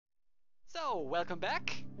Hello, welcome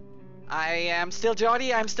back. I am still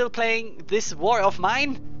Jordi, I'm still playing this war of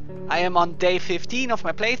mine. I am on day 15 of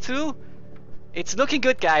my playthrough. It's looking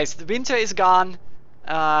good, guys. The winter is gone.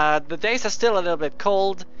 The days are still a little bit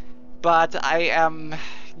cold, but I am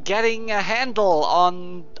getting a handle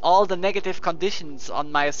on all the negative conditions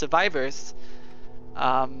on my survivors.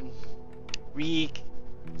 We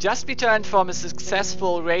just returned from a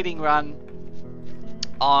successful raiding run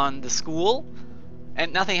on the school.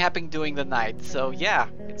 And nothing happened during the night, so yeah,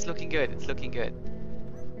 it's looking good, it's looking good.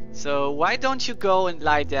 So why don't you go and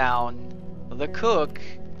lie down? The cook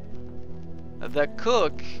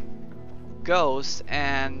goes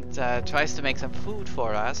and tries to make some food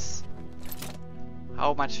for us.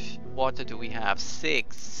 How much water do we have?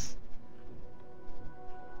 6.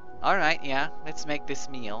 Alright, yeah, let's make this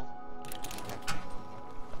meal.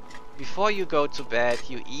 Before you go to bed,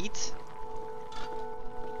 you eat.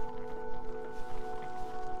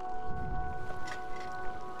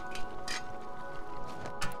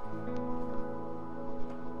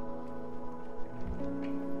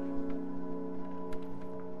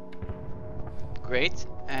 Great,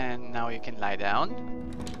 and now you can lie down.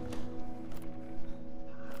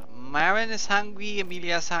 Maren is hungry,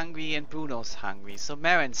 Emilia's hungry, and Bruno's hungry. So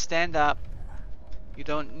Maren, stand up. You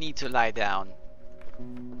don't need to lie down.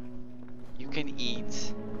 You can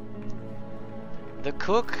eat. The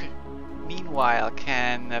cook, meanwhile,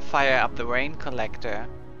 can fire up the rain collector.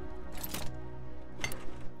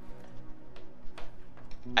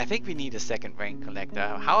 I think we need a second rain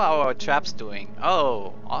collector. How are our traps doing?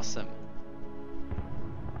 Oh, awesome.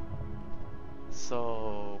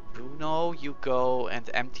 So, Bruno, you go and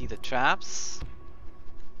empty the traps.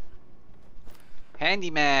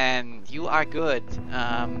 Handyman, you are good.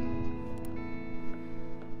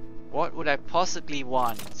 What would I possibly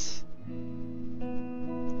want?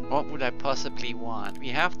 What would I possibly want? We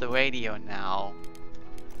have the radio now.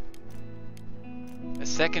 A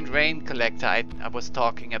second rain collector I was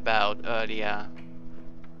talking about earlier.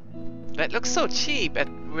 That looks so cheap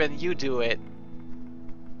when you do it.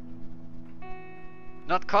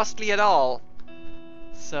 Not costly at all.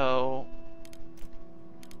 So,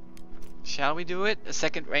 shall we do it? A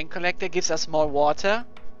second rain collector gives us more water.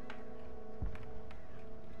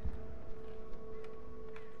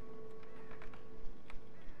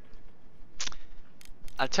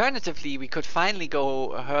 Alternatively, we could finally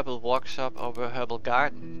go a herbal workshop over a herbal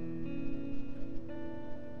garden.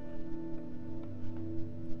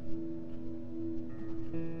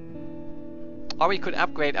 Or we could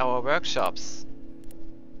upgrade our workshops.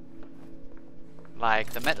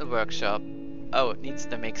 Like the metal workshop. Oh, it needs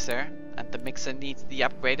the mixer. And the mixer needs the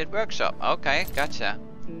upgraded workshop. Okay, gotcha.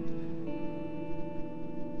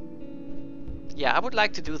 Yeah, I would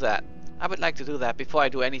like to do that. I would like to do that before I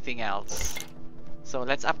do anything else. So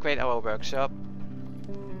let's upgrade our workshop.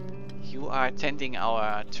 You are tending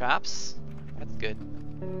our traps. That's good.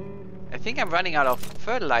 I think I'm running out of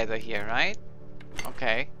fertilizer here, right?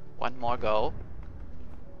 Okay, one more go.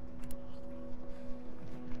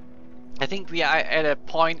 I think we are at a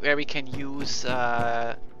point where we can use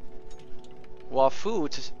raw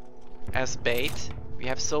food as bait. We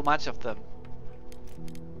have so much of them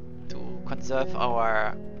to conserve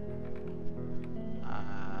our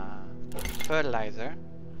fertilizer.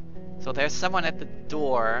 So there's someone at the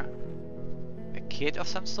door. A kid of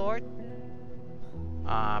some sort?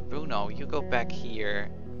 Bruno, you go back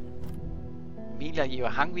here. Mila, you're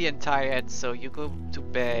hungry and tired, so you go to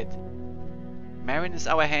bed. Marin is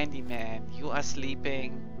our handyman. You are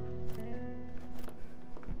sleeping.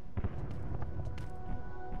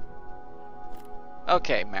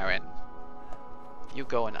 Okay, Marin. You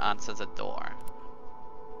go and answer the door.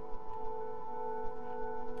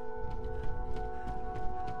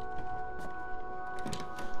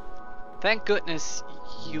 Thank goodness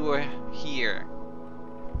you're here.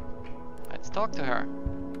 Let's talk to her.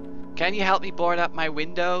 Can you help me board up my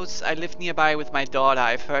windows? I live nearby with my daughter.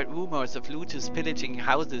 I've heard rumors of looters pillaging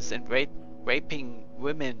houses and raping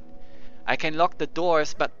women. I can lock the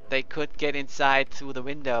doors, but they could get inside through the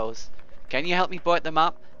windows. Can you help me board them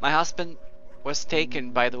up? My husband was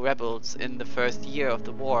taken by the rebels in the first year of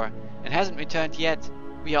the war and hasn't returned yet.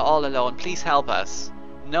 We are all alone. Please help us.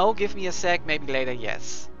 No, give me a sec. Maybe later,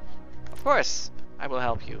 yes. Of course, I will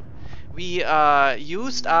help you. We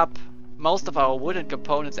used up most of our wooden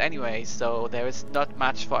components anyway, so there is not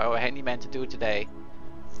much for our handyman to do today.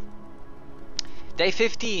 Day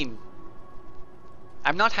 15.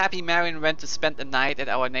 I'm not happy Marion went to spend the night at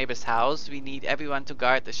our neighbor's house. We need everyone to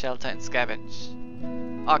guard the shelter and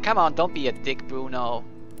scavenge. Oh, come on, don't be a dick, Bruno.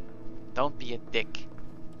 Don't be a dick.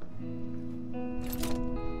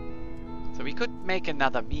 So we could make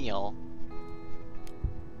another meal.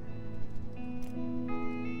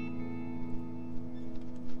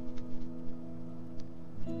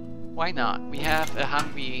 Why not? We have a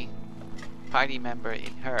hungry party member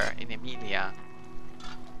in her, in Emilia.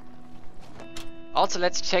 Also,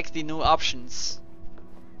 let's check the new options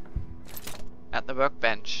at the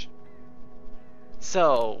workbench.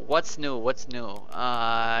 So, what's new? What's new?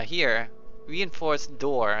 Here, reinforced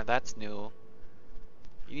door. That's new.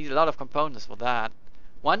 You need a lot of components for that.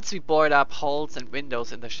 Once we board up holes and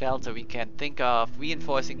windows in the shelter, we can think of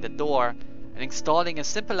reinforcing the door and installing a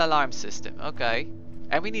simple alarm system. Okay.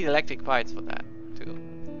 And we need electric parts for that, too.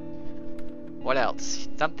 What else?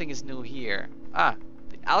 Something is new here. Ah,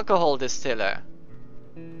 the alcohol distiller.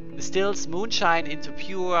 Distills moonshine into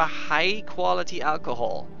pure, high-quality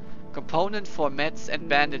alcohol. Component for meds and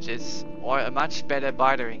bandages, or a much better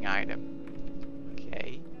bartering item.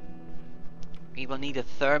 Okay. We will need a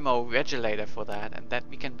thermoregulator for that, and that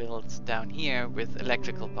we can build down here with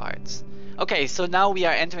electrical parts. Okay, so now we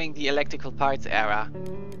are entering the electrical parts era.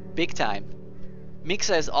 Big time.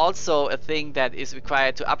 Mixer is also a thing that is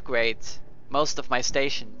required to upgrade most of my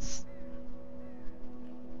stations.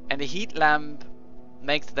 And the heat lamp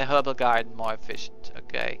makes the herbal garden more efficient.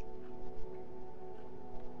 Okay.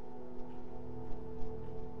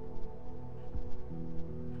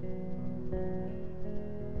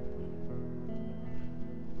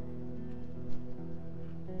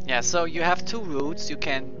 Yeah, so you have two routes. You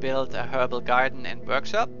can build a herbal garden and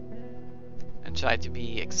workshop and try to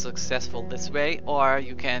be successful this way, or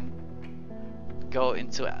you can go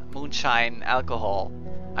into moonshine alcohol.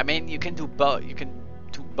 I mean, you can do both. You can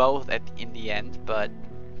do both in the end, but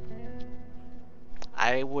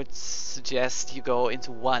I would suggest you go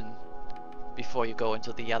into one before you go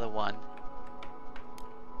into the other one.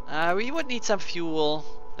 We would need some fuel.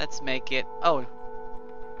 Let's make it. Oh,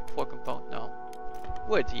 4 component. No,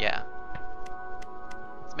 wood. Yeah.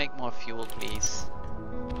 Let's make more fuel, please.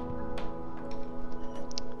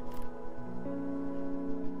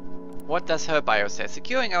 What does her bio say?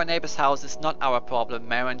 Securing our neighbor's house is not our problem.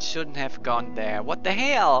 Maron shouldn't have gone there. What the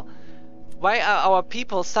hell? Why are our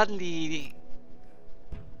people suddenly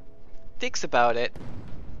dicks about it?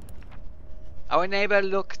 Our neighbor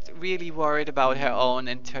looked really worried about her own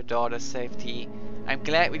and her daughter's safety. I'm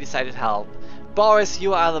glad we decided to help. Boris,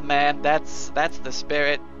 you are the man. That's the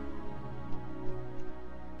spirit.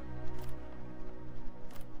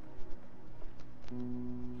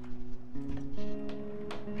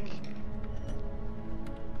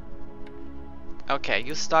 Okay,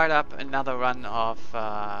 you start up another run of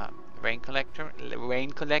rain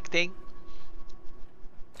collecting.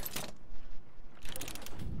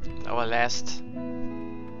 Our last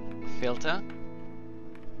filter.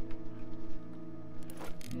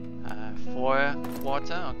 4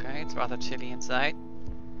 water. Okay, it's rather chilly inside.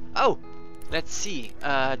 Oh, let's see.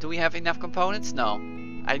 Do we have enough components? No.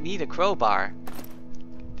 I need a crowbar.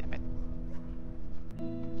 Damn it.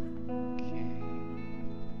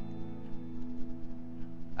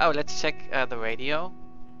 Oh, let's check the radio.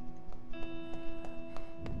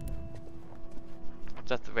 What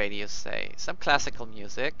does the radio say? Some classical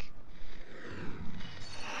music.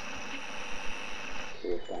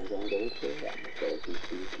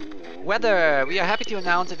 Weather! We are happy to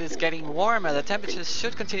announce it is getting warmer. The temperatures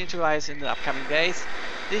should continue to rise in the upcoming days.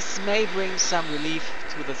 This may bring some relief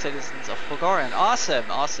to the citizens of Bogoran. Awesome!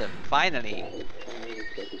 Awesome! Finally!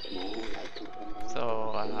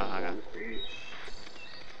 So,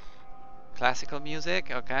 classical music,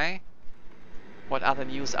 okay. What other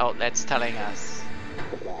news outlets telling us?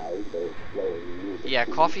 Yeah,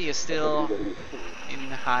 coffee is still in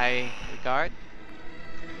high regard.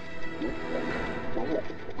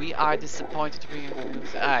 We are disappointed to bring in the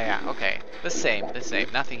news. Ah, yeah, okay. The same.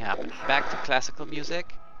 Nothing happened. Back to classical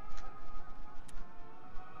music.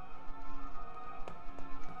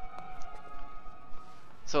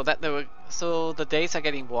 So that the days are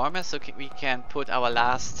getting warmer, so we can put our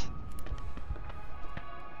last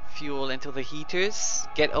fuel into the heaters.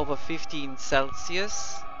 Get over 15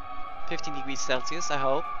 degrees Celsius, I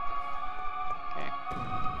hope. Okay.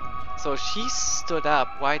 So she stood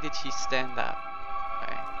up. Why did she stand up?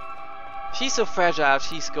 Okay. She's so fragile,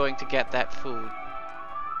 she's going to get that food.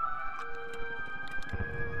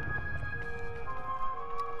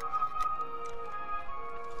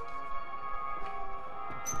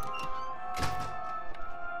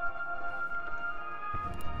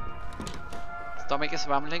 Stomach is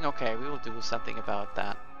rumbling? Okay, we will do something about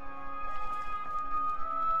that.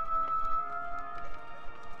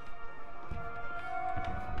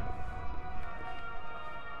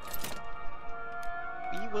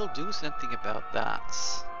 We will do something about that.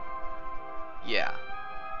 Yeah.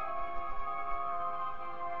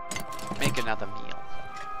 Make another meal.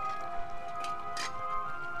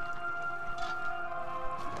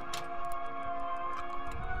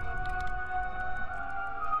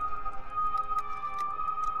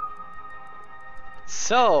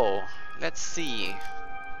 So, let's see.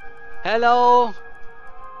 Hello,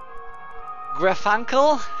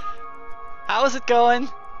 Grafunkel. How's it going?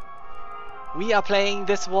 We are playing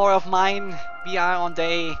this war of mine. We are on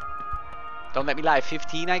day, don't let me lie,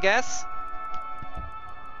 15, I guess.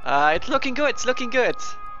 It's looking good. It's looking good.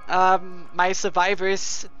 My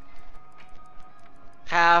survivors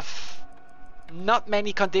have not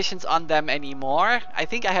many conditions on them anymore. I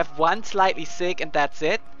think I have one slightly sick and that's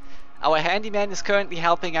it. Our handyman is currently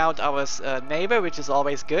helping out our neighbor, which is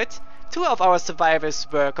always good. 2 of our survivors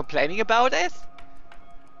were complaining about it.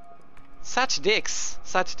 Such dicks.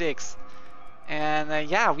 Such dicks. And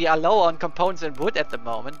yeah, we are low on components and wood at the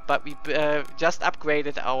moment, but we just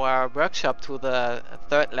upgraded our workshop to the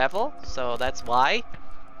 3rd level, so that's why.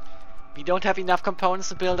 We don't have enough components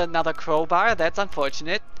to build another crowbar. That's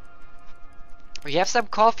unfortunate. We have some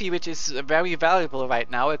coffee, which is very valuable right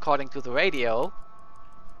now, according to the radio.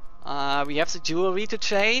 We have the jewelry to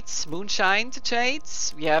trade, moonshine to trade.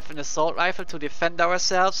 We have an assault rifle to defend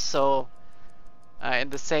ourselves, so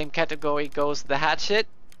in the same category goes the hatchet.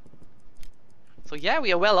 So yeah,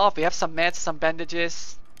 we are well off. We have some meds, some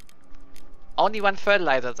bandages. Only 1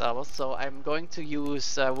 fertilizer though, so I'm going to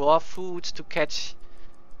use raw food to catch,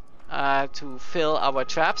 to fill our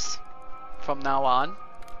traps from now on,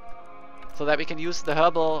 so that we can use the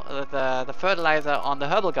herbal, the fertilizer on the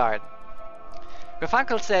herbal garden.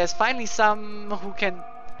 Grafunkel says, finally some who can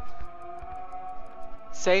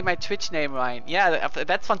say my Twitch name right. Yeah,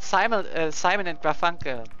 that's from Simon and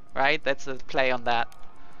Grafunkel, right? That's a play on that.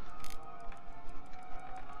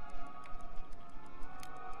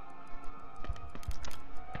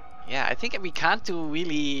 Yeah, I think we can't do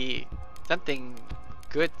really something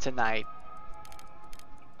good tonight.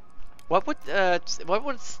 What would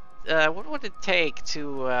it take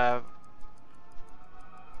to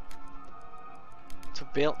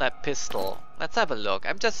build that pistol? Let's have a look.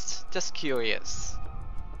 I'm just curious.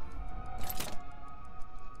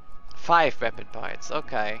 5 weapon parts.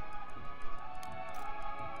 Okay.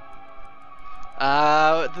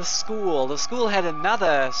 The school had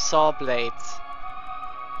another saw blade.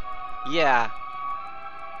 Yeah.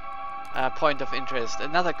 Point of interest.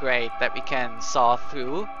 Another grade that we can saw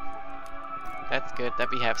through. That's good that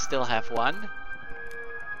we still have one.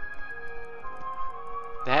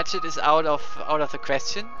 The hatchet is out of the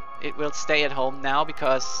question. It will stay at home now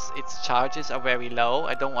because its charges are very low.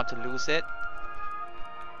 I don't want to lose it.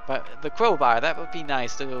 But the crowbar, that would be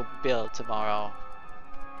nice to build tomorrow.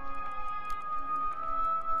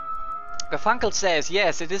 Garfunkel says,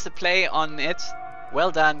 yes, it is a play on it.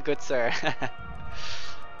 Well done, good sir.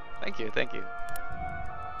 Thank you, thank you.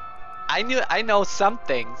 I know some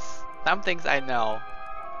things. Some things I know.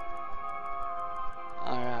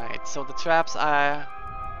 Alright, so the traps are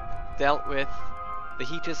dealt with. The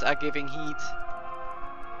heaters are giving heat.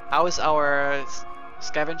 How is our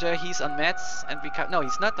scavenger? He's on meds and no,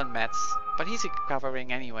 he's not on meds, but he's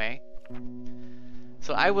recovering anyway.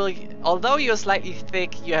 So I will, although you're slightly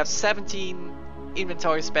thick, you have 17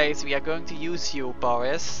 inventory space. We are going to use you,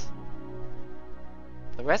 Boris.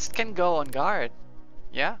 The rest can go on guard.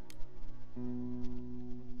 Yeah.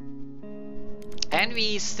 And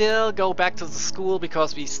we still go back to the school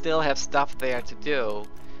because we still have stuff there to do.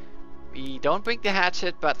 We don't bring the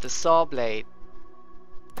hatchet, but the saw blade.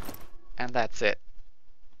 And that's it.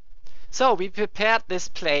 So we prepared this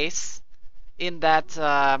place in that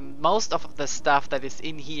most of the stuff that is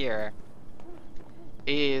in here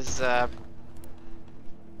is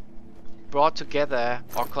brought together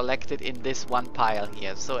or collected in this one pile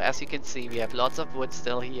here. So as you can see, we have lots of wood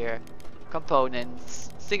still here, components,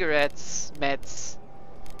 cigarettes, meds,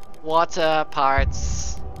 water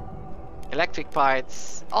parts, electric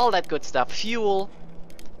parts, all that good stuff, fuel.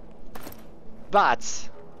 But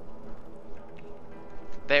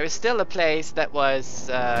there is still a place that was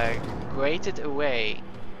grated away.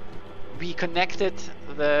 We connected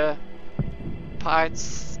the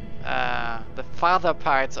parts, the farther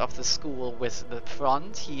parts of the school with the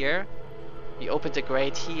front here. We opened a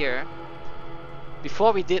grate here.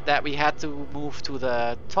 Before we did that, we had to move to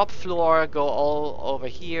the top floor, go all over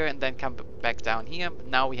here, and then come back down here.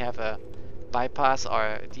 Now we have a bypass or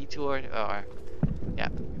a detour, or yeah,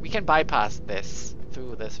 we can bypass this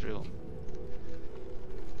through this room.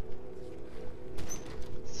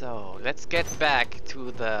 So let's get back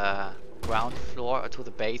to the ground floor, or to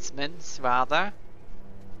the basements rather,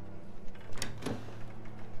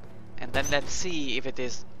 and then let's see if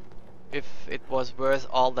it was worth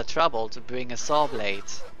all the trouble to bring a saw blade.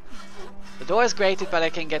 The door is grated, but I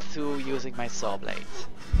can get through using my saw blade.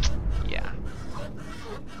 Yeah.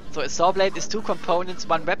 So a saw blade is 2 components,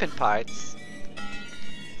 1 weapon parts.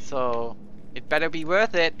 So It better be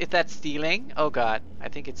worth it. If that's stealing, oh god, I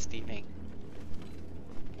think it's stealing.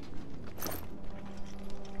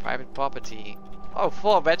 Private property. Oh,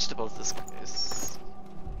 4 vegetables is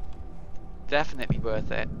definitely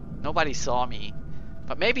worth it. Nobody saw me,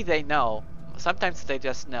 but maybe they know. Sometimes they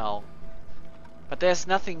just know. But there's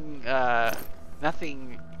nothing,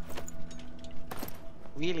 nothing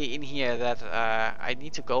really in here that I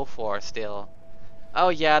need to go for still. Oh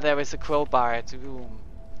yeah, there is a crowbar at the room.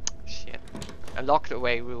 Shit. A locked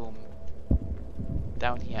away room.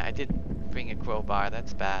 Down here. I didn't bring a crowbar,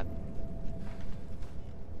 that's bad.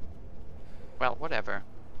 Well, whatever.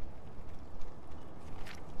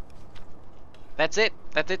 That's it.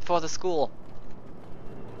 That's it for the school.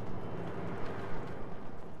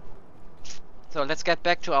 So let's get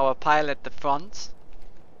back to our pile at the front.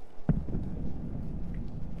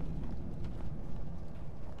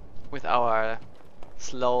 With our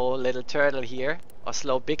slow little turtle here. Or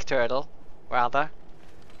slow big turtle, rather.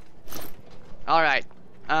 Alright.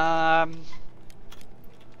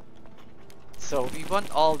 So we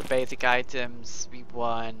want all the basic items. We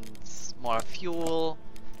want more fuel.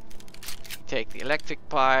 Take the electric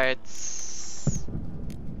parts.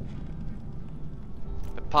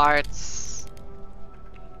 The parts.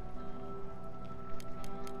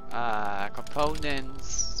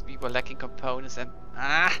 Components. We were lacking components and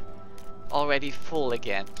already full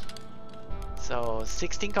again. So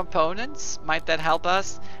 16 components. Might that help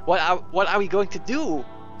us? What are we going to do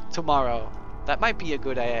tomorrow? That might be a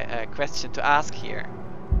good question to ask here.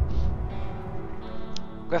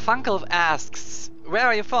 Grafunkel asks, where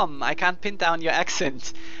are you from? I can't pin down your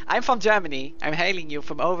accent. I'm from Germany. I'm hailing you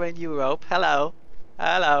from over in Europe. Hello.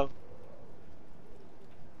 Hello.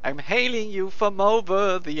 I'm hailing you from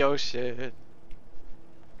over the ocean.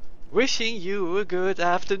 Wishing you a good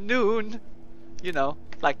afternoon. You know,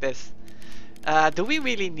 like this. Do we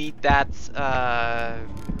really need that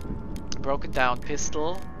broken down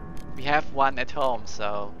pistol? We have one at home,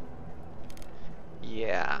 so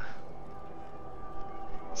yeah.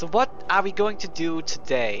 So what are we going to do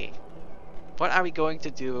today? What are we going to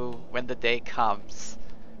do when the day comes?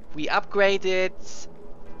 We upgraded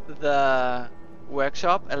the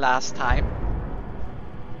workshop last time.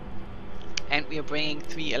 And we are bringing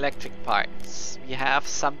 3 electric parts. We have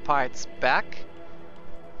some parts back.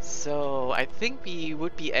 So I think we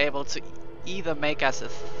would be able to either make us a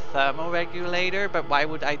thermoregulator, but why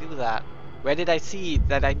would I do that? Where did I see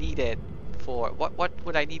that I need it for? What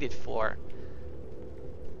would I need it for?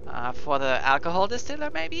 For the alcohol distiller,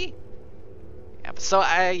 maybe? Yeah, so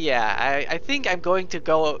I think I'm going to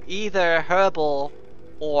go either herbal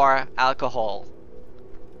or alcohol.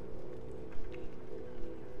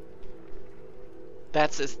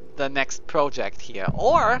 That's the next project here.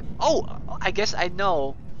 Or, oh, I guess I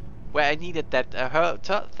know where I needed that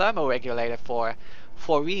thermoregulator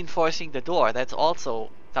for reinforcing the door. That's also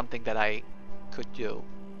something that I could do.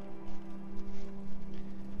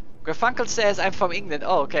 Grafunkel says I'm from England.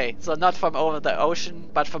 Oh, okay. So not from over the ocean,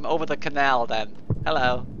 but from over the canal then.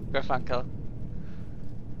 Hello, Grafunkel.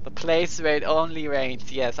 The place where it only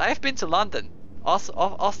rains. Yes, I've been to London.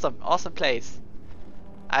 Awesome place.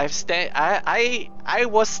 I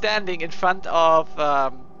was standing in front of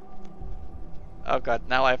oh god,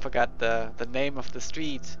 now I forgot the name of the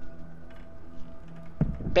street.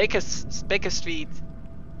 Baker Street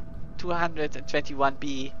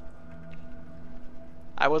 221B.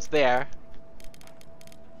 I was there.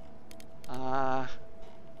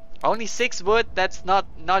 Only 6 wood, that's not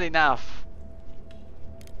enough.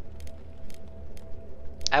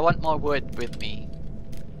 I want more wood with me.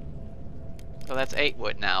 So that's 8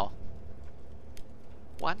 wood now.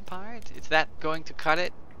 1 part? Is that going to cut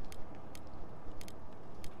it?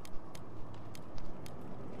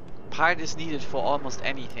 Part is needed for almost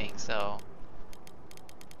anything, so...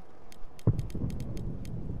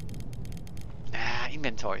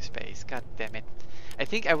 inventory space, god damn it. I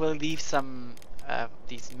think I will leave some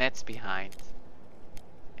these meds behind.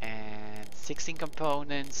 And 16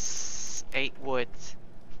 components, 8 wood,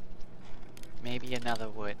 maybe another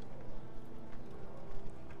wood.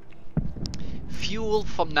 Fuel,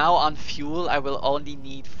 from now on fuel I will only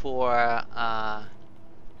need for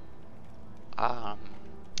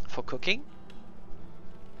cooking.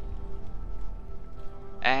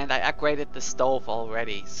 And I upgraded the stove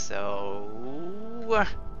already, so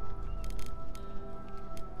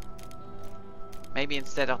maybe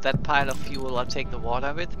instead of that pile of fuel I'll take the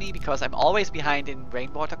water with me, because I'm always behind in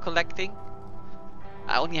rainwater collecting.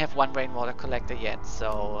 I only have 1 rainwater collector yet,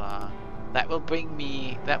 so that will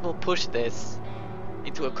push this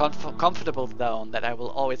into a comfortable zone that I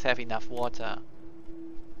will always have enough water.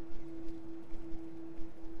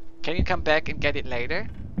 Can you come back and get it later?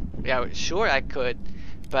 Yeah, sure I could,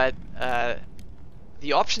 but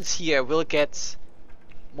the options here will get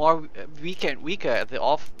more weaker and weaker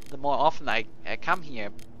the more often I come here.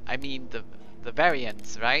 I mean the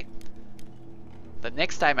variants, right? The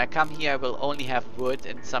next time I come here I will only have wood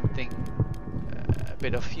and something, a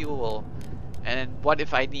bit of fuel. And what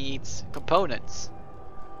if I need components?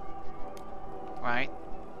 Right?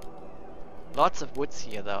 Lots of woods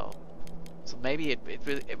here though. So maybe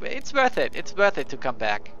it's worth it. It's worth it to come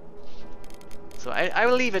back. So I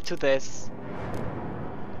will leave it to this.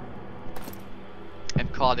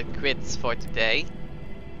 And call it quits for today.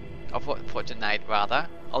 Or for tonight rather.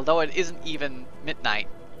 Although it isn't even midnight.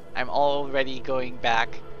 I'm already going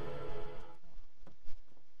back.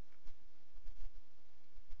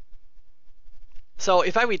 So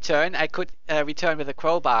if I return, I could return with a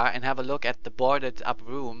crowbar and have a look at the boarded up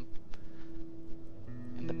room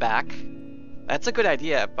in the back. That's a good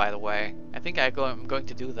idea, by the way. I think I'm going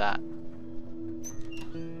to do that.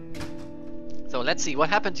 So let's see what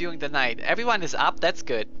happened during the night. Everyone is up, that's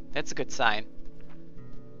good. That's a good sign.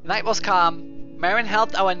 Night was calm. Marin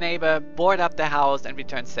helped our neighbor board up the house and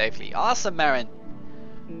returned safely. Awesome, Marin.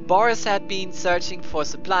 Boris had been searching for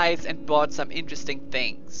supplies and bought some interesting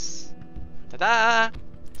things. Ta-da!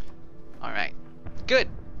 Alright, good.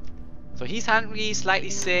 So he's hungry, slightly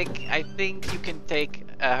sick. I think you can take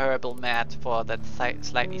a herbal mat for that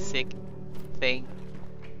slightly sick thing.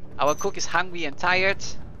 Our cook is hungry and tired.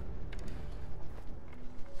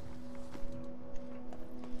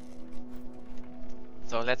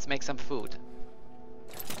 So let's make some food.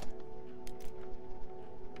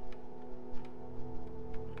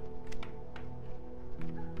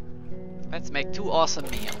 Let's make 2 awesome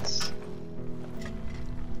meals.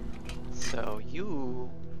 So you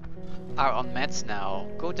are on meds now.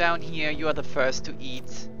 Go down here, you are the first to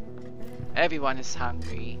eat. Everyone is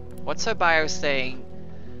hungry. What's her bio saying?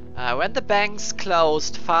 When the banks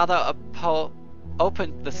closed, Father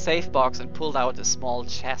opened the safe box and pulled out a small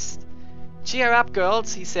chest. Cheer up,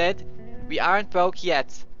 girls, he said. We aren't broke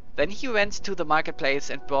yet. Then he went to the marketplace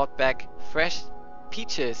and brought back fresh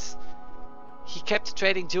peaches. He kept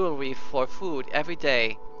trading jewelry for food every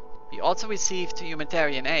day. We also received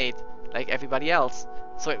humanitarian aid, like everybody else,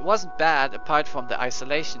 so it wasn't bad apart from the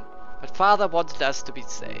isolation. But Father wanted us to be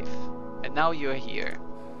safe. And now you're here.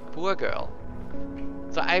 Poor girl.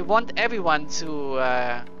 So I want everyone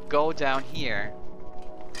to go down here.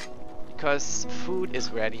 Because food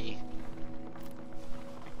is ready.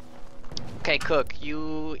 Okay, cook,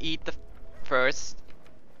 you eat the first.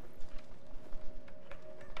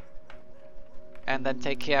 And then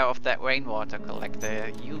take care of that rainwater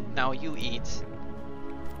collector. Now you eat.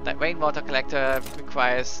 That rainwater collector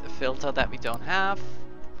requires a filter that we don't have.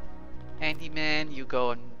 Handyman, you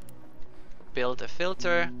go and build a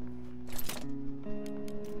filter.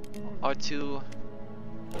 Or 2.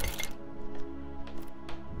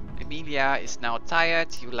 Emilia is now tired,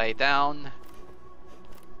 you lay down.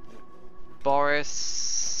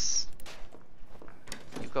 Boris,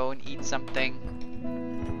 you go and eat something.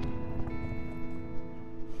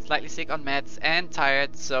 Slightly sick on meds and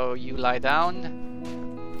tired, so you lie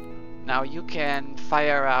down. Now you can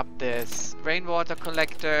fire up this rainwater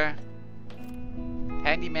collector.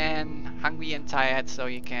 Handyman, hungry and tired, so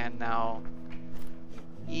you can now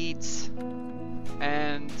eat.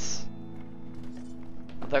 And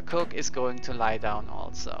the cook is going to lie down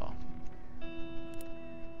also.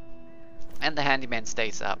 And the handyman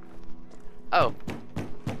stays up. Oh.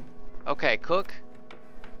 Okay, cook.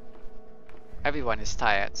 Everyone is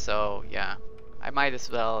tired, so yeah. I might as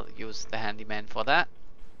well use the handyman for that.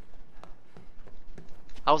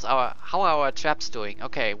 How are our traps doing?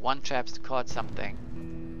 Okay, 1 trap's caught something.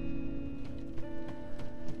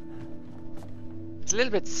 It's a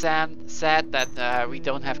little bit sad that we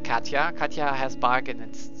don't have Katya. Katya has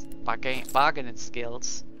bargaining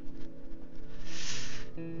skills.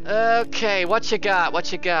 Okay, what you got?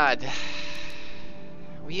 What you got?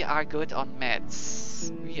 We are good on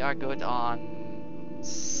meds. We are good on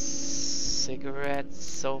cigarettes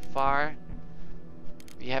so far.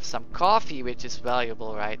 We have some coffee, which is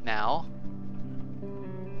valuable right now.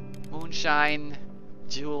 Moonshine,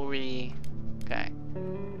 jewelry. Okay.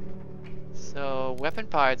 So weapon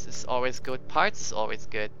parts is always good. Parts is always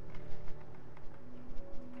good.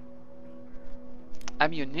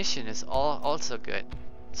 Ammunition is also good.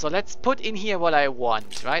 So let's put in here what I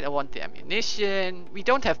want, right? I want the ammunition. We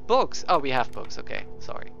don't have books. Oh, we have books. Okay,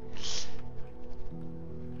 sorry.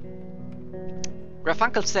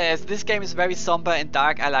 Rafunkel says this game is very somber and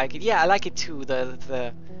dark. I like it. Yeah, I like it too.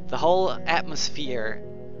 The whole atmosphere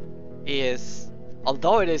is,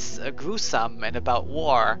 although it is gruesome and about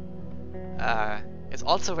war, It's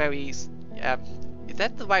also very, is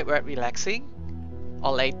that the right word, relaxing?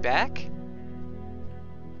 Or laid back?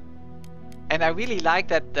 And I really like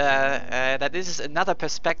that that this is another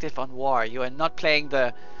perspective on war. You are not playing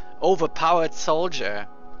the overpowered soldier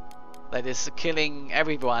that is killing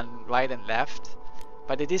everyone right and left,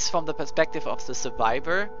 but it is from the perspective of the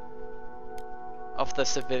survivor, of the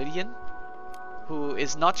civilian, who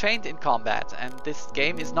is not trained in combat, and this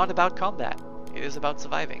game is not about combat. It is about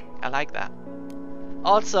surviving. I like that.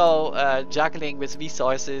 Also, juggling with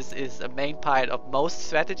resources is a main part of most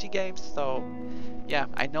strategy games, so yeah,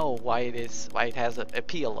 I know why it has an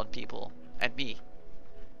appeal on people, and me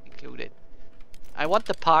included. I want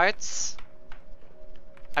the parts.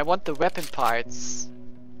 I want the weapon parts.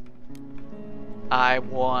 I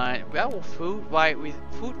want, well,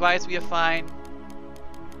 food-wise we are fine.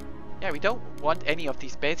 Yeah, we don't want any of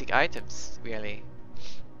these basic items, really.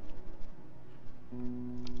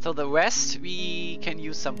 So the rest, we can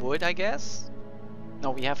use some wood, I guess.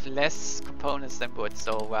 No, we have less components than wood,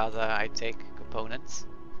 so rather I take components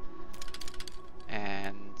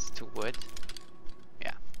and 2 wood.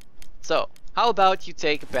 Yeah. So, how about you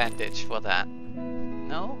take a bandage for that?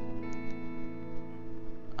 No?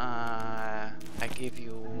 I give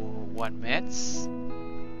you 1 meds.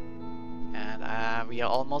 And we are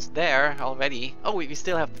almost there already. Oh, we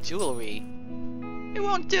still have the jewelry. It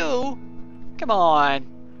won't do! Come on!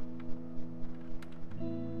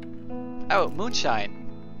 Oh, moonshine.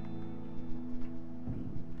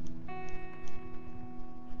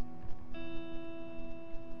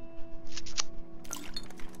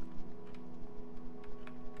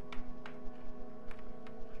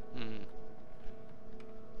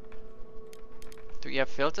 Do you have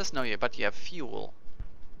filters? No, but you have fuel.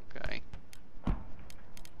 Okay.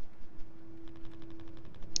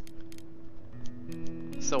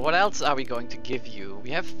 So what else are we going to give you?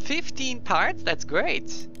 We have 15 parts? That's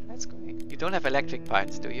great. That's great. You don't have electric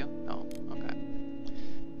parts, do you? No. Okay.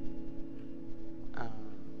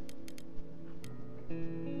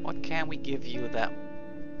 What can we give you that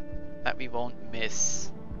we won't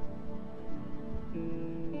miss?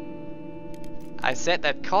 I said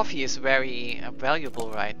that coffee is very valuable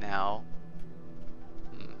right now.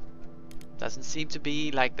 Doesn't seem to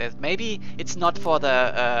be like that. Maybe it's not for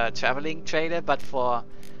the traveling trader, but for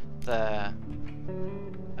the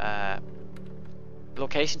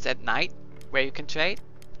locations at night where you can trade.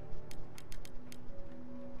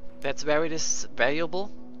 That's where it is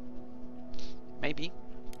valuable. Maybe.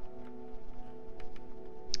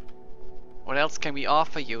 What else can we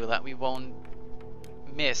offer you that we won't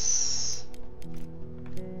miss?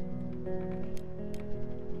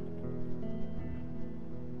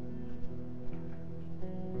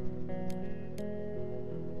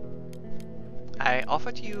 I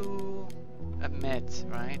offered you a med,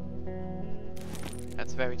 right?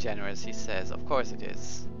 That's very generous, he says. Of course it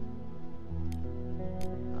is.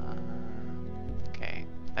 Okay,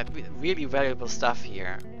 that really valuable stuff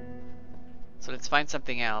here. So let's find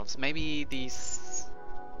something else. Maybe these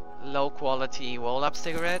low quality roll-up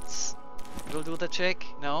cigarettes will do the trick?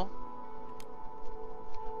 No?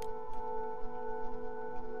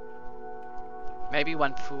 Maybe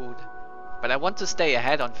one food. But I want to stay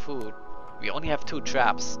ahead on food. We only have 2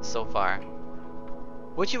 traps so far.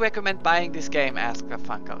 Would you recommend buying this game? Asked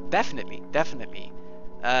Garfunkel. Definitely, definitely.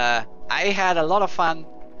 I had a lot of fun.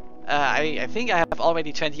 I think I have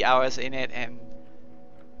already 20 hours in it, and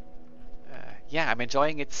yeah, I'm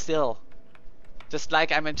enjoying it still. Just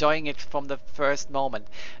like I'm enjoying it from the first moment.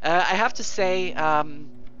 I have to say,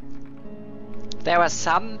 there are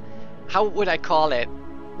some, how would I call it?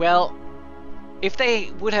 Well, if they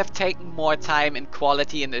would have taken more time in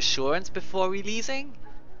quality and assurance before releasing,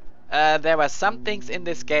 there are some things in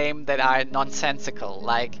this game that are nonsensical,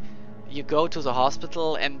 like you go to the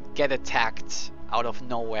hospital and get attacked out of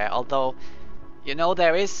nowhere. Although, you know,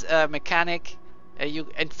 there is a mechanic, you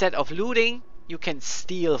instead of looting, you can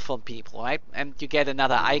steal from people, right? And you get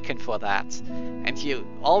another icon for that. And you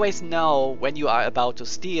always know when you are about to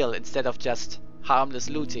steal instead of just harmless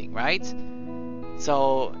looting, right?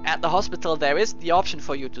 So at the hospital there is the option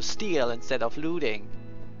for you to steal instead of looting.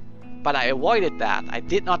 But I avoided that. I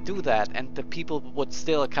did not do that, and the people would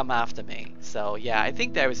still come after me. So yeah, I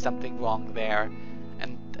think there is something wrong there.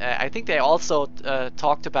 And I think they also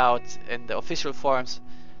talked about in the official forums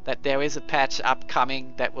that there is a patch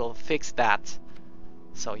upcoming that will fix that.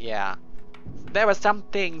 So yeah, there are some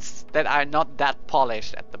things that are not that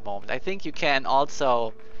polished at the moment. I think you can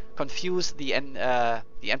also confuse the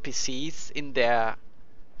NPCs in their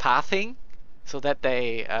pathing so that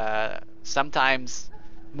they sometimes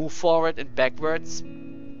move forward and backwards.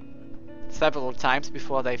 several times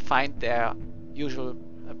before they find their usual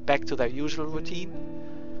back to their usual routine.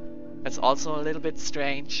 That's also a little bit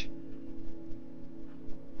strange.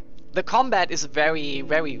 The combat is very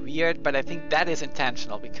weird, but I think that is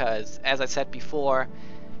intentional because, as I said before,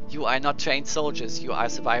 you are not trained soldiers, you are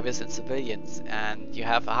survivors and civilians, and you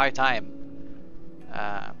have a hard time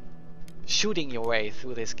shooting your way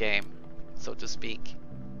through this game, so to speak.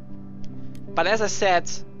 But as I said,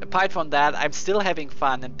 apart from that, I'm still having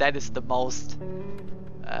fun, and that is the most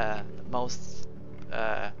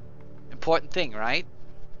important thing, right?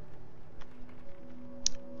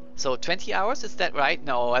 So 20 hours, is that right?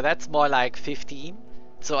 No, that's more like 15.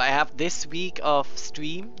 So I have this week of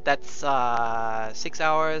stream, that's 6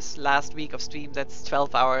 hours. Last week of stream, that's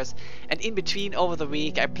 12 hours. And in between, over the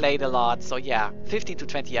week, I played a lot. So yeah, 15 to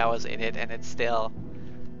 20 hours in it, and it's still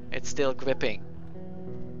gripping.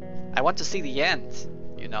 I want to see the end,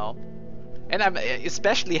 you know. And I'm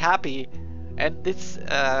especially happy, and this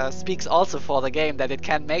speaks also for the game, that it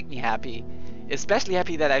can make me happy. Especially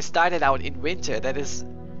happy that I started out in winter. That is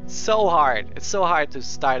so hard. It's so hard to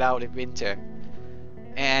start out in winter.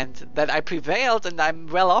 And that I prevailed, and I'm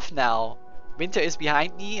well off now. Winter is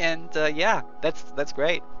behind me, and yeah, that's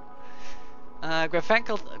great.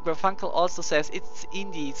 Grafunkel also says it's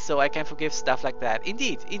indie, so I can forgive stuff like that.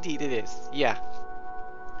 Indeed it is. Yeah.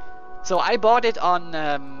 So I bought it on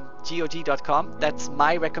GOG.com. That's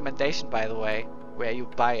my recommendation, by the way, where you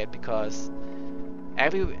buy it, because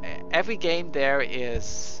every game there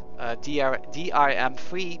is DRM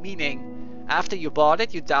free, meaning after you bought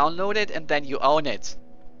it, you download it, and then you own it.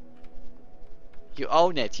 You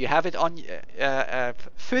own it. You have it on a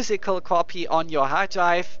physical copy on your hard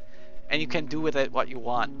drive, and you can do with it what you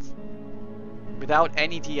want without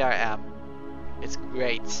any DRM. It's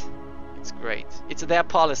great. It's great. It's their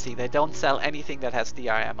policy. They don't sell anything that has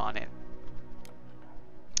DRM on it.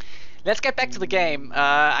 Let's get back to the game.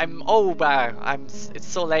 It's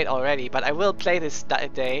so late already, but I will play this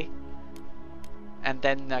day and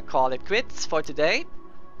then call it quits for today.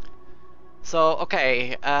 So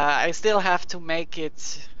okay, I still have to make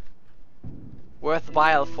it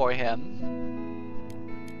worthwhile for him,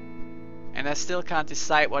 and I still can't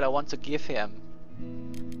decide what I want to give him.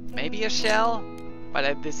 Maybe a shell, but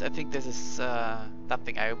I think this is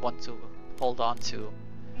something I want to hold on to.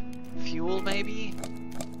 Fuel, maybe?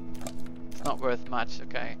 It's not worth much.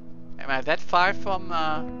 Okay, am I that far from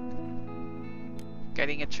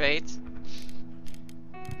getting a trade?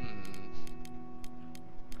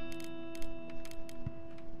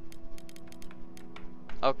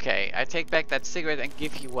 Okay, I take back that cigarette and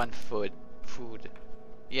give you one food.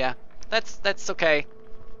 Yeah, that's okay.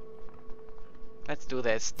 Let's do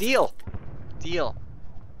this. Deal! Deal.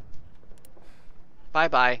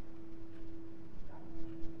 Bye-bye.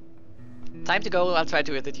 Time to go. I'll try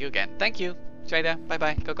to visit you again. Thank you, trader.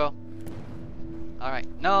 Bye-bye. Go. Alright.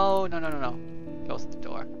 No. Close the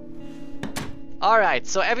door. Alright,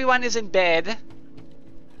 so everyone is in bed.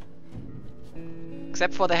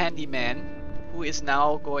 Except for the handyman, who is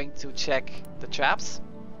now going to check the traps.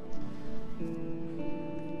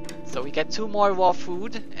 So we get 2 more raw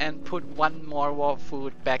food and put 1 more raw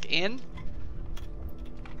food back in,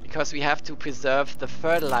 because we have to preserve the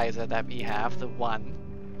fertilizer that we have, the 1,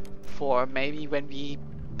 for maybe when we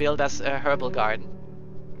build us a herbal garden.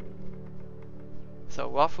 So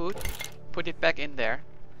raw food, put it back in there.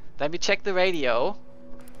 Then we check the radio.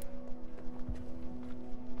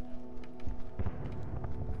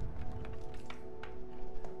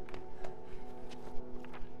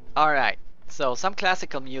 Alright, so some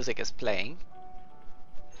classical music is playing.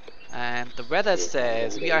 And the weather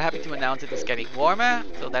says, we are happy to announce it is getting warmer.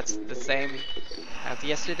 So that's the same as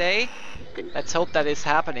yesterday. Let's hope that is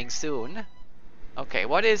happening soon. Okay,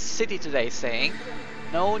 what is City Today saying?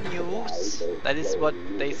 No news. That is what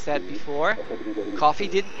they said before. Coffee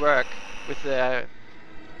didn't work with the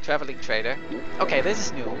traveling trader. Okay, this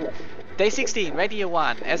is new. Day 16, Radio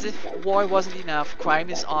 1. As if war wasn't enough, crime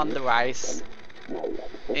is on the rise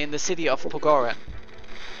in the city of Pogoran.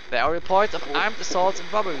 There are reports of armed assaults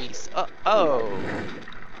and robberies.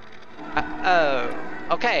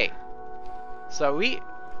 Okay. So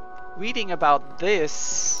reading about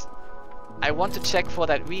this, I want to check for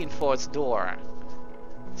that reinforced door.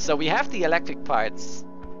 So we have the electric parts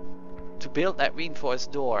to build that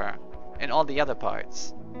reinforced door and all the other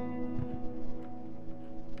parts.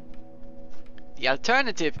 The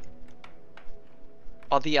alternative,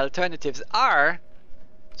 or the alternatives, are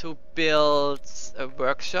to build a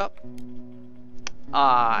workshop.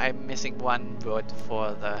 I'm missing 1 wood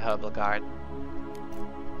for the herbal garden.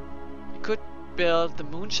 We could build the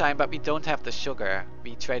moonshine, but we don't have the sugar.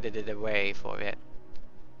 We traded it away for it.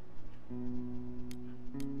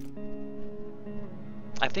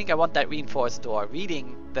 think I want that reinforced door.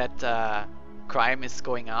 Reading that crime is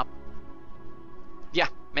going up. Yeah,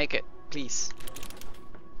 make it, please.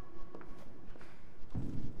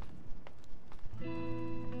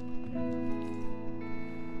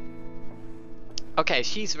 Okay,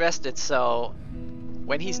 she's rested, so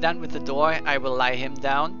when he's done with the door, I will lie him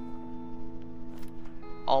down.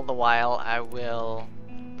 All the while, I will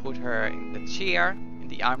put her in the chair, in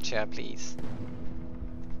the armchair, please.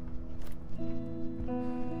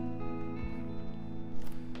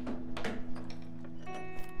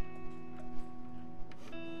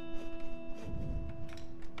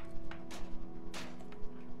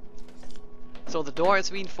 So the door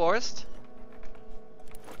is reinforced.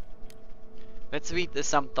 Let's read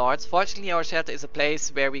some thoughts. Fortunately, our shelter is a place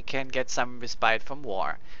where we can get some respite from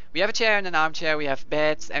war. We have a chair and an armchair, we have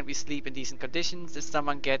beds, and we sleep in decent conditions. If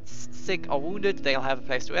someone gets sick or wounded, they'll have a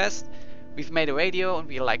place to rest. We've made a radio and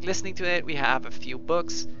we like listening to it. We have a few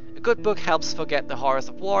books. A good book helps forget the horrors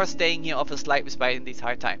of war. Staying here offers slight respite in these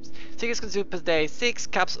hard times. Cigarettes consumed per day, 6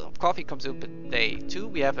 cups of coffee consumed per day. 2,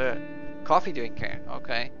 we have a coffee drinker.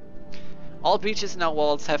 Okay. All breaches in our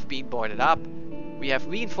walls have been boarded up. We have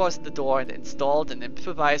reinforced the door and installed an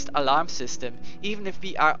improvised alarm system. Even if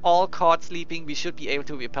we are all caught sleeping, we should be able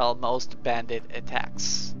to repel most bandit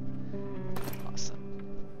attacks. Awesome.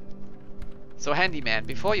 So handyman,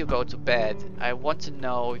 before you go to bed, I want to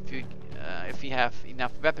know if you have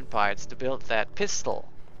enough weapon parts to build that pistol.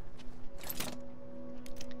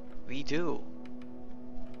 We do.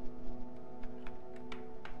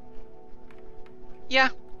 Yeah,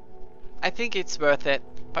 I think it's worth it.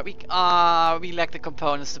 But we lack the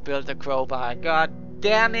components to build a crowbar. God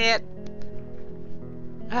damn it!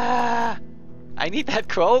 I need that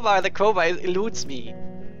crowbar. The crowbar eludes me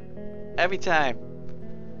every time.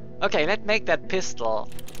 Okay, let's make that pistol.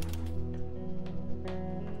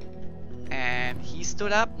 And he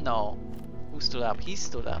stood up? No. Who stood up? He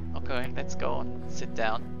stood up. Okay, let's go and sit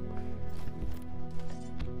down.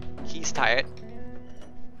 He's tired.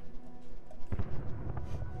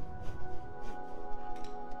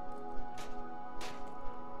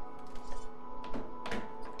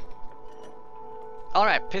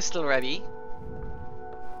 Alright, pistol ready.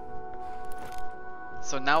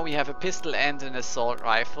 So now we have a pistol and an assault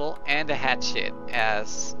rifle and a hatchet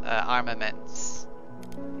as armaments.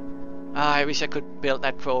 I wish I could build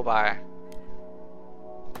that crowbar.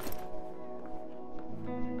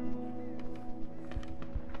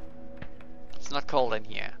 It's not cold in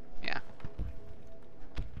here. Yeah.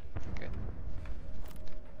 Good.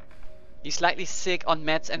 He's slightly sick on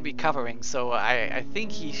meds and recovering, so I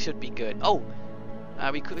think he should be good. Oh!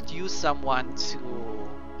 We could use someone to...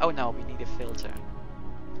 Oh no, we need a filter.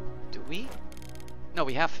 Do we? No,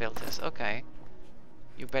 we have filters. Okay.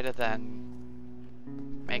 You better then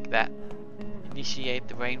make that. Initiate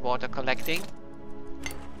the rainwater collecting.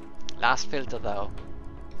 Last filter though.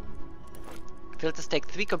 Filters take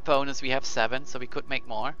 3 components, we have 7, so we could make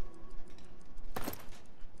more.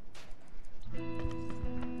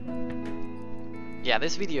 Yeah,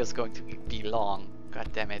 this video is going to be long.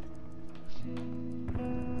 God damn it.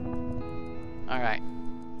 Alright.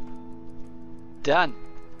 Done.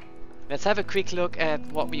 Let's have a quick look at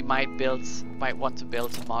what we might want to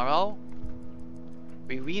build tomorrow.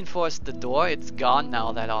 We reinforced the door, it's gone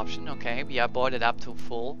now, that option. Okay, we are boarded up to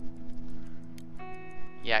full.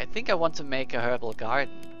 Yeah, I think I want to make a herbal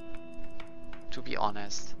garden, to be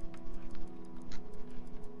honest.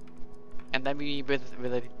 And then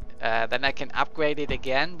then I can upgrade it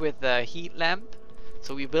again with the heat lamp.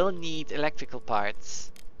 So we will need electrical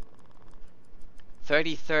parts.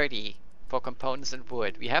 30-30 for components and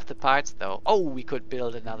wood. We have the parts though. Oh, we could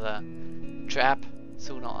build another trap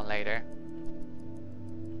sooner or later.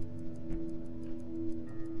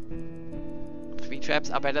 3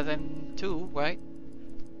 traps are better than 2, right?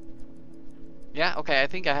 Yeah, okay, I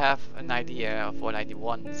think I have an idea of what I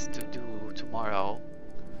want to do tomorrow.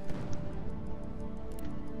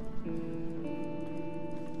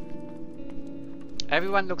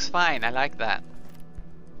 Everyone looks fine, I like that.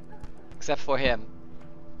 Except for him.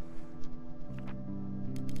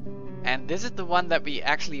 And this is the one that we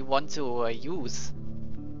actually want to use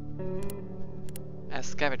as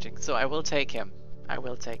scavenging, so I will take him. I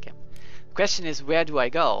will take him. The question is, where do I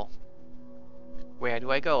go? Where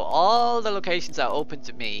do I go? All the locations are open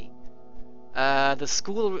to me. The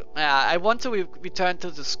school, I want to return to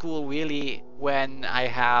the school really when I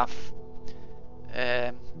have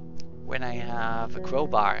a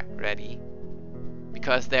crowbar ready,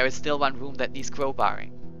 because there is still one room that needs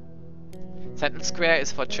crowbarring. Central Square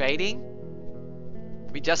is for trading.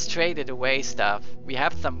 We just traded away stuff. We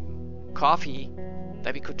have some coffee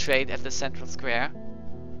that we could trade at the Central Square.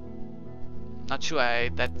 Not sure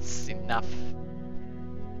that's enough.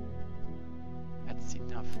 That's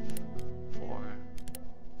enough for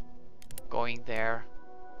going there.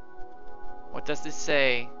 What does this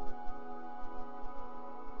say?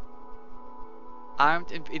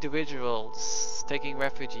 Armed individuals taking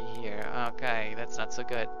refuge here. Okay, that's not so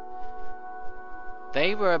good.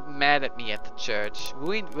 They were mad at me at the church.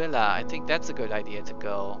 Ruined Villa. I think that's a good idea to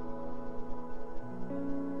go.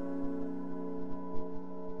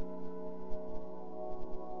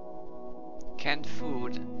 Canned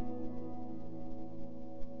food.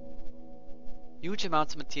 Huge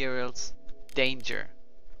amounts of materials. Danger.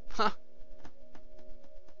 Huh.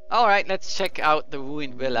 Alright, let's check out the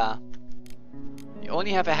ruined villa. You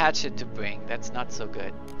only have a hatchet to bring. That's not so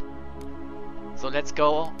good. So let's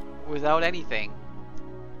go without anything.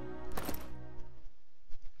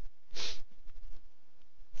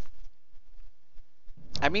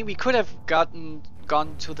 I mean, we could have gone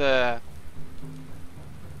to the...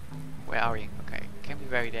 Where are we? Okay, can be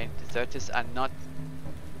very dangerous. Deserters are not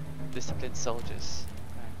disciplined soldiers.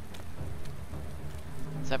 Okay.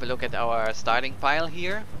 Let's have a look at our starting pile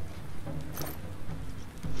here.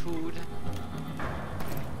 Food.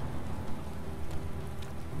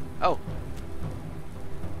 Oh.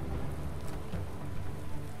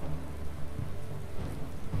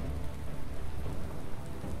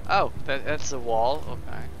 Oh, that's a wall.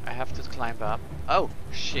 Okay, I have to climb up. Oh,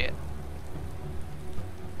 shit.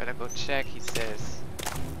 Better go check, he says.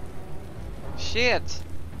 Shit!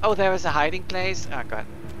 Oh, there is a hiding place? Oh, God.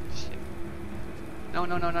 Shit. No,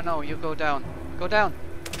 no, no, no, no. You go down. Go down!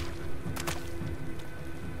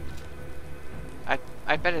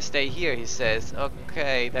 I better stay here, he says.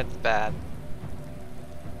 Okay, that's bad.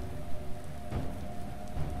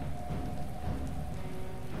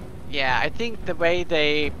 Yeah, I think the way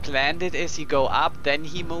they planned it is you go up, then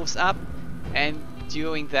he moves up, and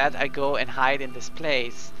during that I go and hide in this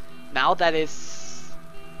place. Now that is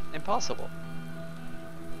impossible.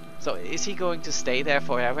 So is he going to stay there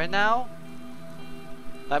forever now?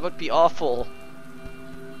 That would be awful.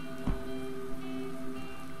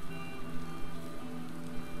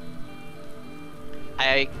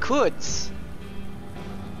 I could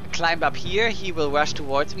climb up here, he will rush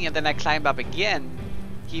towards me, and then I climb up again.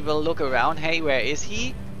 He will look around, hey, where is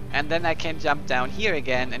he? And then I can jump down here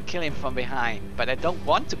again and kill him from behind. But I don't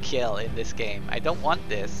want to kill in this game. I don't want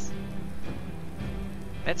this.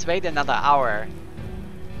 Let's wait another hour.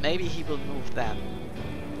 Maybe he will move then.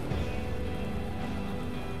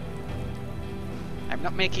 I'm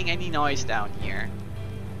not making any noise down here.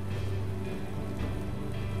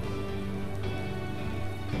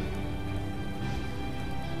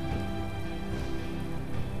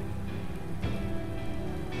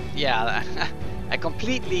 Yeah, I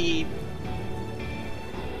completely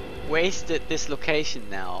wasted this location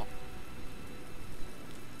now.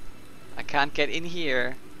 I can't get in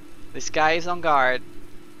here. This guy is on guard.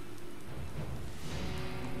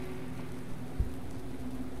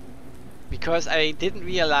 Because I didn't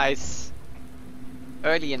realize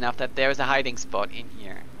early enough that there is a hiding spot in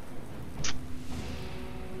here.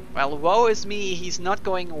 Well, woe is me, he's not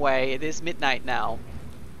going away. It is midnight now.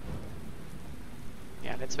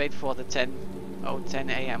 Yeah, let's wait for the 10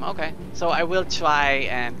 a.m. Okay, so I will try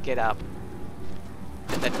and get up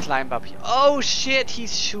and then climb up here. Oh shit,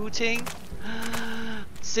 he's shooting.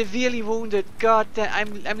 Severely wounded. God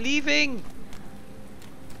damn, I'm leaving.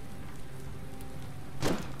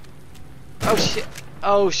 Oh shit.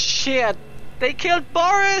 Oh shit. They killed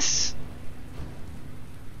Boris.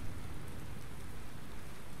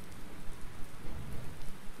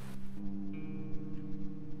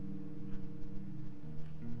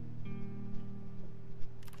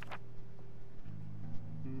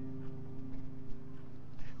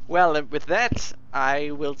 Well, with that,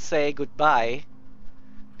 I will say goodbye,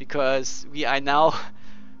 because we are now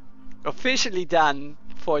officially done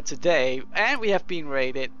for today, and we have been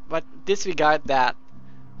raided, but disregard that,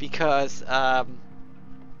 because that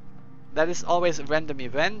is always a random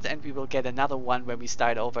event, and we will get another one when we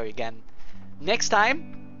start over again next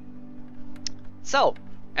time. So,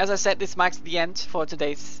 as I said, this marks the end for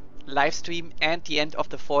today's live stream and the end of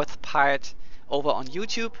the 4th part over on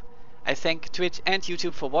YouTube. I thank Twitch and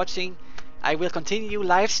YouTube for watching. I will continue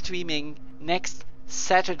live streaming next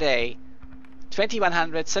Saturday,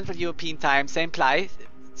 2100 Central European Time, same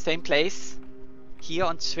place, here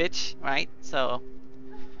on Twitch, right? So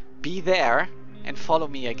be there and follow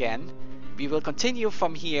me again. We will continue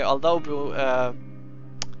from here, although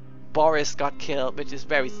Boris got killed, which is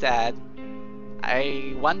very sad.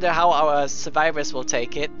 I wonder how our survivors will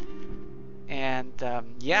take it. And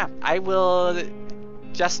yeah, I will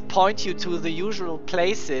just point you to the usual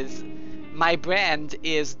places my brand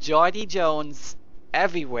is Jordy Jones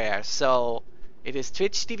everywhere. So it is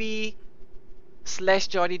Twitch TV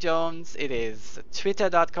 /Jordy Jones, it is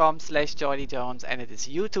twitter.com/Jordy Jones, and it is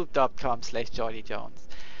youtube.com/Jordy Jones.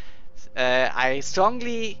 I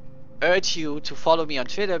strongly urge you to follow me on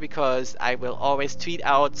Twitter because I will always tweet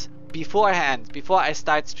out beforehand, before I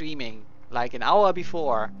start streaming, like an hour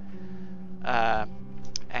before,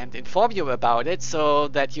 and inform you about it so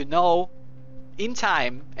that you know in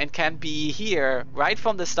time and can be here right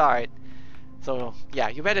from the start. So yeah,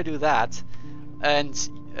 you better do that. And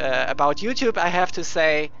about YouTube, I have to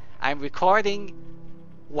say I'm recording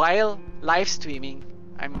while live streaming.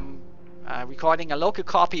 I'm recording a local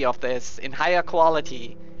copy of this in higher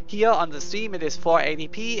quality. Here on the stream it is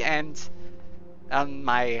 480p, and on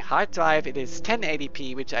my hard drive it is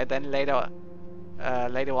 1080p, which I then later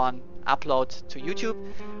on upload to YouTube.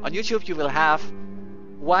 On YouTube you will have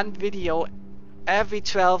one video every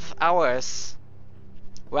 12 hours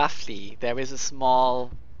roughly. There is a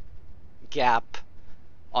small gap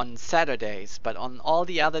on Saturdays, but on all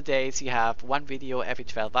the other days you have one video every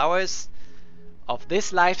 12 hours of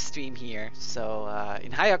this live stream here, so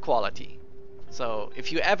in higher quality. So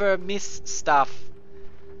if you ever miss stuff,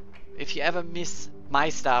 if you ever miss my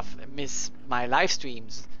stuff, miss my live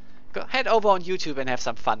streams, go head over on YouTube and have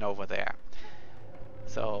some fun over there.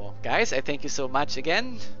 So guys, I thank you so much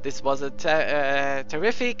again. This was a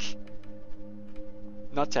terrific,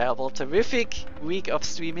 not terrible, terrific week of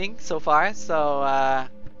streaming so far. So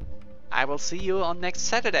I will see you on next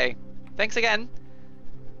Saturday. Thanks again.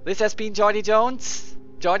 This has been Jordy Jones,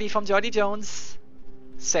 Jordy from Jordy Jones,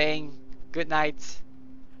 saying good night,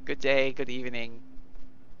 good day, good evening,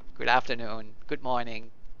 good afternoon, good morning,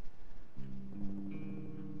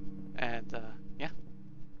 and yeah,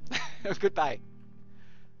 goodbye.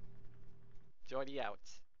 Jordy out.